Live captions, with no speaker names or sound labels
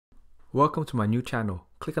Welcome to my new channel.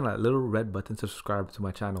 Click on that little red button to subscribe to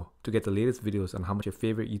my channel to get the latest videos on how much your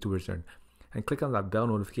favorite YouTubers earn. And click on that bell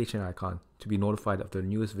notification icon to be notified of their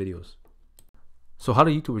newest videos. So how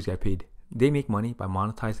do YouTubers get paid? They make money by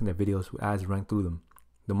monetizing their videos with ads running through them.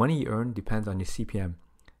 The money you earn depends on your CPM.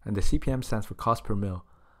 And the CPM stands for cost per mil,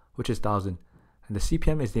 which is 1,000. And the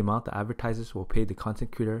CPM is the amount that advertisers will pay the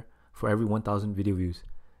content creator for every 1,000 video views.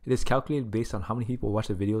 It is calculated based on how many people watch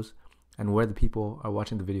the videos and where the people are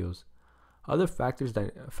watching the videos. Other factors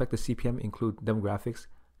that affect the CPM include demographics,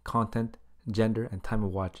 content, gender, and time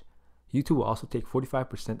of watch. YouTube will also take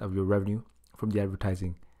 45% of your revenue from the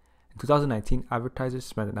advertising. In 2019, advertisers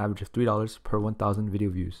spent an average of $3 per 1,000 video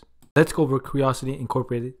views. Let's go over Curiosity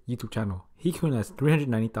Incorporated YouTube channel. He currently has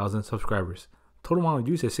 390,000 subscribers. Total amount of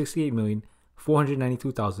views is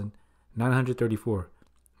 68,492,934.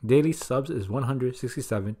 Daily subs is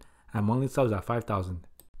 167 and monthly subs at 5,000.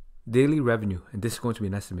 Daily revenue, and this is going to be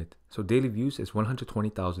an estimate. So daily views is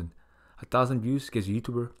 120,000. 1,000 views gives a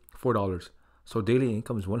YouTuber $4. So daily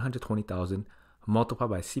income is 120,000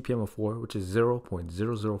 multiplied by CPM of 4, which is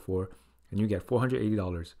 0.004, and you get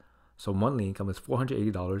 $480. So monthly income is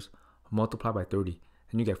 $480 multiplied by 30,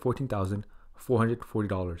 and you get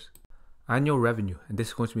 $14,440. Annual revenue, and this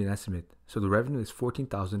is going to be an estimate. So the revenue is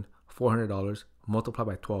 $14,400 multiplied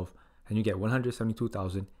by 12, and you get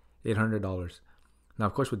 $172,800. Now,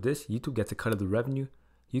 of course, with this, YouTube gets a cut of the revenue.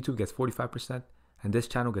 YouTube gets 45%, and this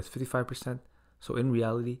channel gets 55%. So in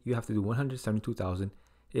reality, you have to do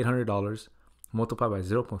 $172,800 multiplied by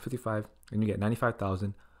 0.55, and you get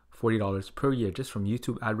 $95,040 per year just from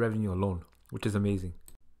YouTube ad revenue alone, which is amazing.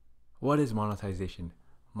 What is monetization?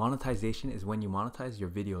 Monetization is when you monetize your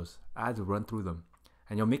videos. Ads will run through them,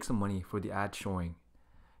 and you'll make some money for the ad showing.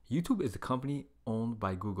 YouTube is a company owned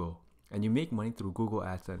by Google, and you make money through Google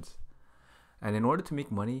AdSense. And in order to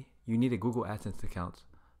make money, you need a Google AdSense account.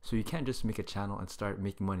 So you can't just make a channel and start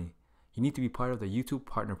making money. You need to be part of the YouTube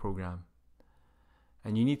Partner Program.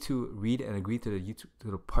 And you need to read and agree to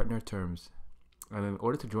the partner terms. And in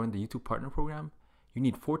order to join the YouTube Partner Program, you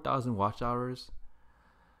need 4,000 watch hours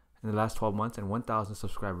in the last 12 months and 1,000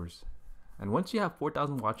 subscribers. And once you have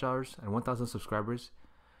 4,000 watch hours and 1,000 subscribers,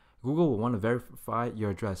 Google will want to verify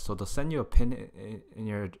your address. So they'll send you a pin in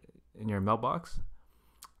your mailbox.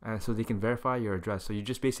 So they can verify your address. So you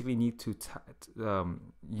just basically need to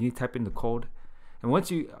type in the code, and once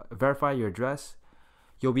you verify your address,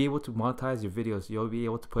 you'll be able to monetize your videos. You'll be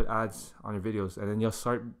able to put ads on your videos, and then you'll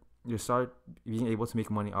start being able to make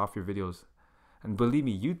money off your videos. And believe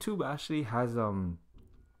me, YouTube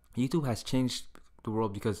has changed the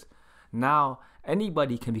world, because now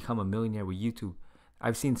anybody can become a millionaire with YouTube.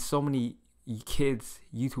 I've seen so many kids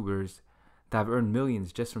YouTubers that have earned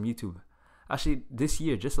millions just from YouTube. Actually, this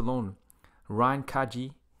year, just alone, Ryan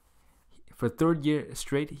Kaji, for third year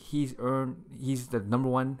straight, he's the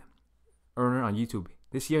 #1 earner on YouTube.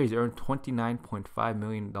 This year, he's earned $29.5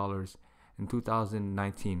 million in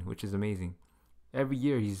 2019, which is amazing. Every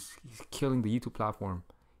year, he's killing the YouTube platform.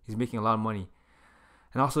 He's making a lot of money.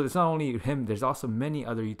 And also, it's not only him. There's also many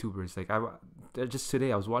other YouTubers. Like just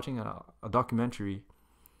today, I was watching a documentary,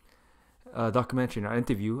 an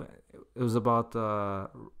interview. It was about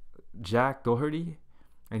Jack Doherty,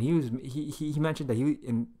 and he mentioned that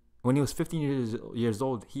when he was 15 years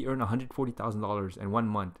old, he earned $140,000 in 1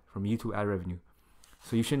 month from YouTube ad revenue.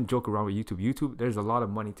 So you shouldn't joke around with YouTube. There's a lot of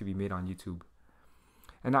money to be made on YouTube.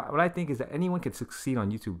 And what I think is that anyone can succeed on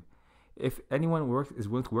YouTube. If anyone is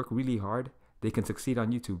willing to work really hard, they can succeed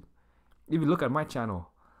on YouTube. If you look at my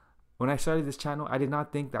channel, when I started this channel, I did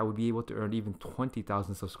not think that I would be able to earn even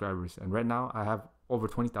 20,000 subscribers. And right now, I have over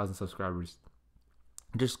 20,000 subscribers.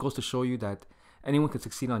 It just goes to show you that anyone can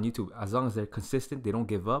succeed on YouTube. As long as they're consistent, they don't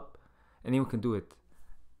give up, anyone can do it.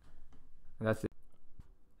 And that's it.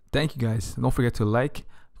 Thank you guys. Don't forget to like,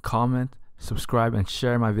 comment, subscribe, and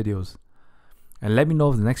share my videos. And let me know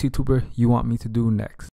of the next YouTuber you want me to do next.